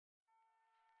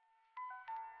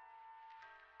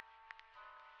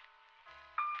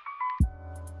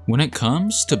When it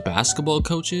comes to basketball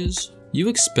coaches, you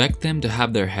expect them to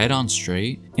have their head on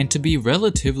straight and to be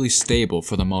relatively stable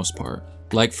for the most part.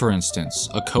 Like for instance,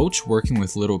 a coach working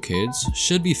with little kids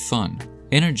should be fun,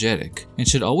 energetic, and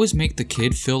should always make the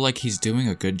kid feel like he's doing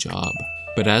a good job.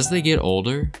 But as they get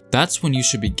older, that's when you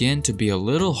should begin to be a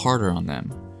little harder on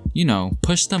them. You know,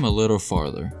 push them a little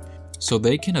farther, so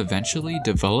they can eventually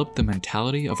develop the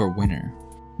mentality of a winner.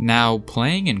 Now,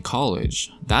 playing in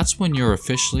college, that's when you're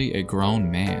officially a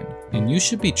grown man, and you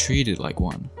should be treated like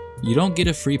one. You don't get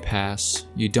a free pass,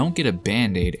 you don't get a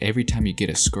band-aid every time you get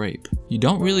a scrape. You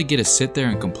don't really get to sit there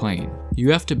and complain.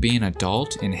 You have to be an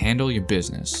adult and handle your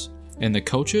business. And the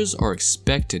coaches are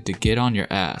expected to get on your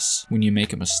ass when you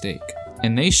make a mistake.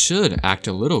 And they should act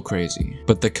a little crazy.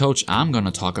 But the coach I'm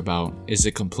gonna talk about is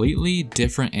a completely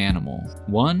different animal.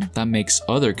 One that makes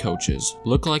other coaches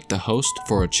look like the host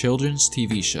for a children's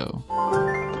TV show.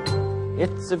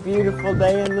 It's a beautiful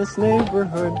day in this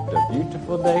neighborhood, a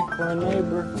beautiful day for a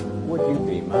neighbor. Would you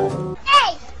be mine?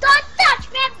 Hey, don't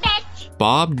touch me, bitch!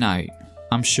 Bob Knight.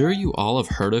 I'm sure you all have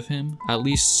heard of him at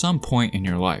least some point in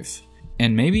your life,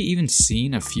 and maybe even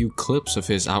seen a few clips of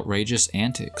his outrageous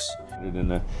antics.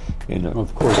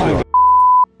 Of course,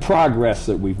 progress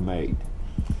that we've made.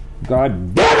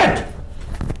 God damn it!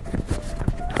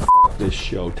 F this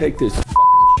show. Take this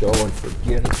show and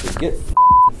forget it. Forget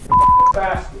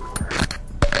fast.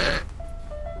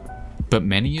 But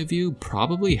many of you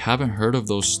probably haven't heard of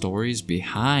those stories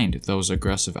behind those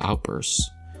aggressive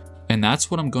outbursts. And that's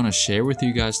what I'm going to share with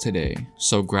you guys today,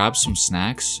 so grab some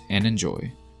snacks and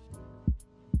enjoy.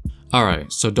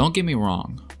 Alright, so don't get me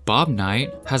wrong, Bob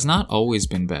Knight has not always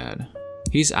been bad.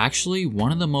 He's actually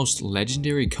one of the most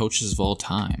legendary coaches of all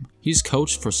time. He's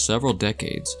coached for several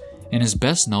decades, and is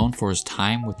best known for his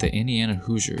time with the Indiana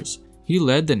Hoosiers. He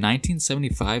led the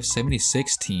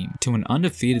 1975-76 team to an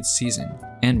undefeated season,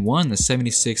 and won the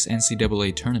 76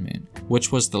 NCAA tournament,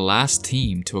 which was the last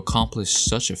team to accomplish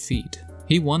such a feat.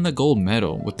 He won the gold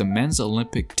medal with the men's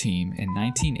Olympic team in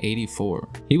 1984.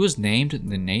 He was named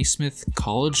the Naismith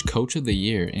College Coach of the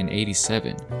Year in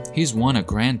 '87. He's won a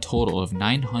grand total of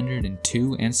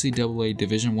 902 NCAA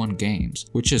Division I games,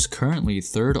 which is currently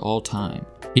third all-time.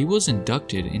 He was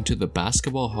inducted into the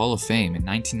Basketball Hall of Fame in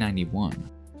 1991.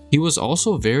 He was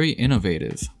also very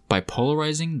innovative by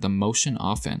polarizing the motion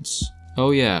offense.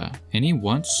 Oh yeah, and he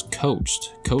once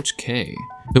coached Coach K,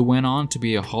 who went on to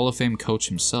be a Hall of Fame coach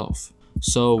himself.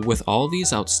 So with all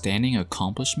these outstanding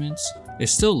accomplishments, it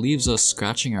still leaves us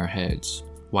scratching our heads.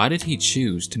 Why did he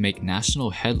choose to make national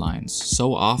headlines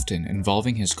so often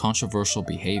involving his controversial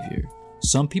behavior?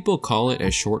 Some people call it a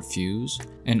short fuse,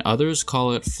 and others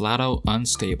call it flat out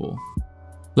unstable.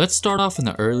 Let's start off in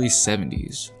the early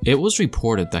 70s. It was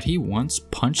reported that he once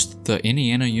punched the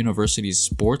Indiana University's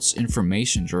sports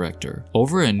information director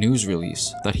over a news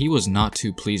release that he was not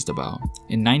too pleased about.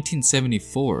 In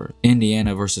 1974,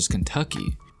 Indiana versus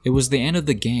Kentucky, it was the end of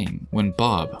the game when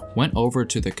Bob went over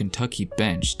to the Kentucky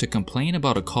bench to complain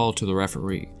about a call to the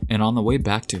referee, and on the way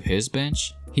back to his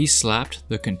bench, he slapped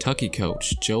the Kentucky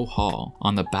coach, Joe Hall,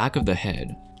 on the back of the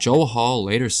head. Joe Hall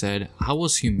later said, "I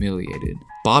was humiliated."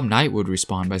 Bob Knight would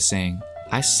respond by saying,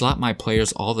 "I slap my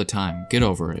players all the time, get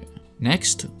over it."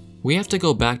 Next, we have to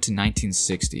go back to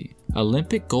 1960.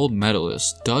 Olympic gold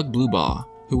medalist Doug Blubaugh,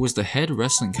 who was the head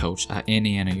wrestling coach at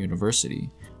Indiana University,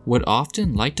 would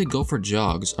often like to go for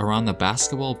jogs around the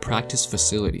basketball practice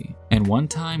facility. And one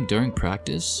time during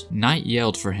practice, Knight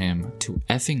yelled for him to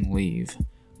effing leave.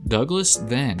 Douglas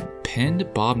then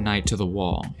pinned Bob Knight to the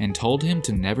wall and told him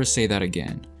to never say that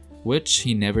again, which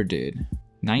he never did.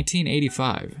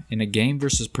 1985, in a game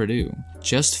versus Purdue,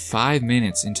 just 5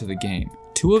 minutes into the game,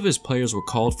 2 of his players were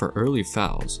called for early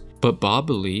fouls, but Bob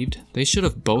believed they should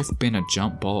have both been a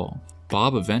jump ball.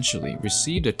 Bob eventually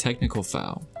received a technical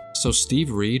foul, so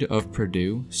Steve Reed of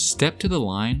Purdue stepped to the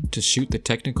line to shoot the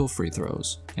technical free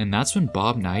throws, and that's when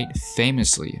Bob Knight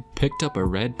famously picked up a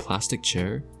red plastic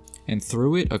chair and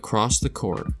threw it across the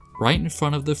court, right in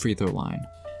front of the free throw line,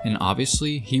 and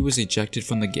obviously he was ejected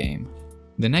from the game.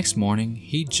 The next morning,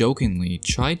 he jokingly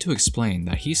tried to explain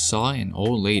that he saw an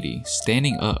old lady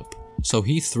standing up, so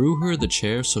he threw her the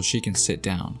chair so she can sit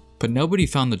down. But nobody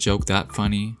found the joke that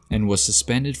funny and was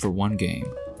suspended for 1 game.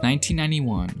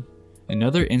 1991,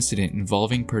 another incident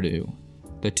involving Purdue.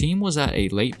 The team was at a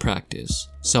late practice,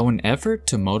 so in an effort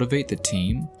to motivate the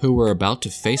team, who were about to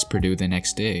face Purdue the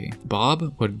next day,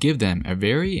 Bob would give them a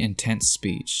very intense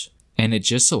speech. And it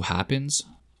just so happens,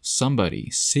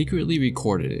 somebody secretly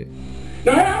recorded it.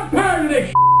 Now, I'm tired of this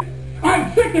shit.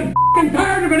 I'm sick and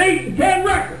tired of an 8-10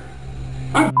 record.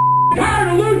 I'm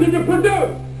tired of losing to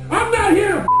Purdue. I'm not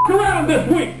here to around this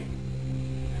week.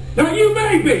 Now, you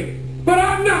may be, but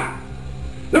I'm not.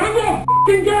 Now I'm gonna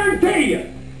fucking guarantee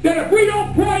you that if we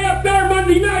don't play up there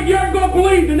Monday night, you aren't gonna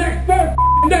believe the next 4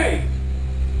 fucking days.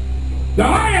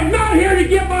 Now I am not here to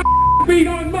get my beat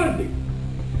on Monday.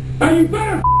 Now you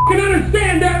better fucking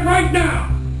understand that right now.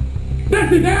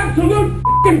 This is absolute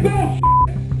fucking bullshit.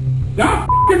 Now I'll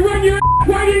fucking run your ass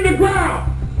right into the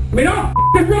ground. I mean, I'll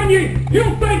fucking run you.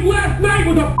 You'll think last night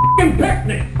was a fucking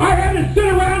picnic. I had to sit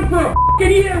around for a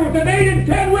fucking year with an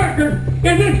 8-10 record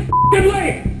in this fucking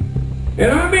league.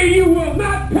 And I mean, you will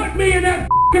not put me in that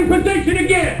fucking position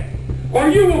again, or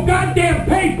you will goddamn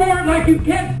pay for it like you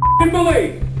can't fucking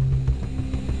believe.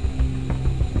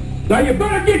 Now you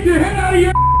better get your head out of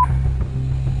your ass.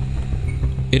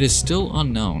 It is still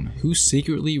unknown who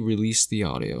secretly released the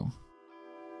audio.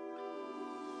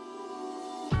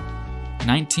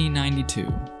 1992,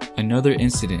 another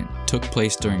incident took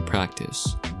place during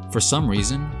practice. For some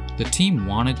reason, the team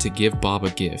wanted to give Bob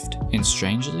a gift, and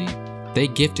strangely, they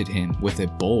gifted him with a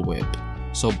bullwhip.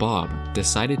 So Bob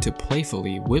decided to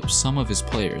playfully whip some of his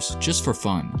players just for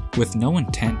fun, with no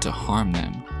intent to harm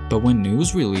them. But when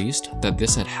news released that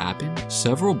this had happened,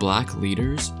 several black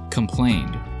leaders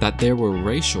complained that there were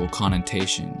racial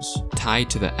connotations tied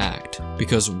to the act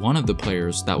because one of the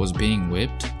players that was being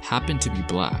whipped happened to be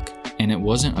black, and it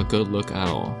wasn't a good look at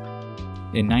all.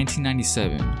 In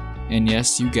 1997, and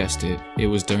yes, you guessed it, it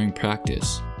was during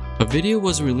practice, a video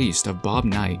was released of Bob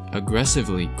Knight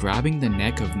aggressively grabbing the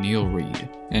neck of Neil Reed,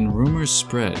 and rumors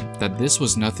spread that this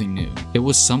was nothing new. It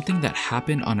was something that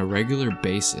happened on a regular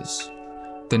basis.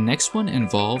 The next one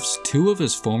involves two of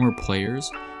his former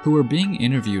players who were being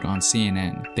interviewed on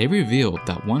CNN. They revealed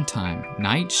that one time,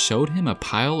 Knight showed him a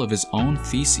pile of his own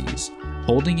feces,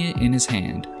 holding it in his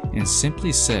hand, and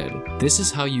simply said, "This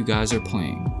is how you guys are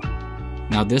playing."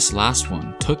 Now this last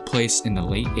one took place in the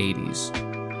late 80s.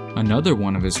 Another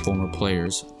one of his former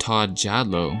players, Todd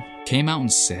Jadlow, came out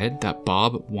and said that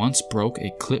Bob once broke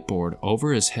a clipboard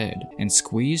over his head and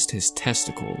squeezed his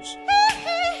testicles.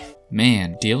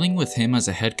 Man, dealing with him as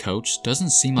a head coach doesn't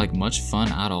seem like much fun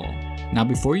at all. Now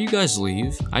before you guys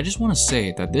leave, I just want to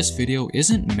say that this video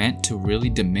isn't meant to really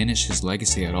diminish his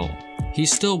legacy at all.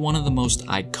 He's still one of the most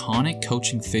iconic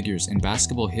coaching figures in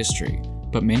basketball history,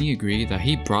 but many agree that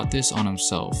he brought this on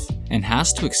himself and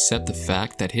has to accept the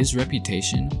fact that his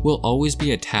reputation will always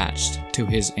be attached to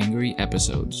his angry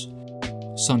episodes.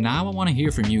 So now I want to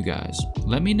hear from you guys.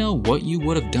 Let me know what you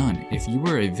would have done if you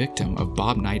were a victim of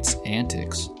Bob Knight's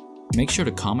antics. Make sure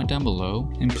to comment down below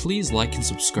and please like and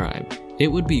subscribe. It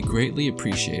would be greatly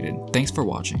appreciated. Thanks for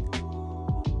watching.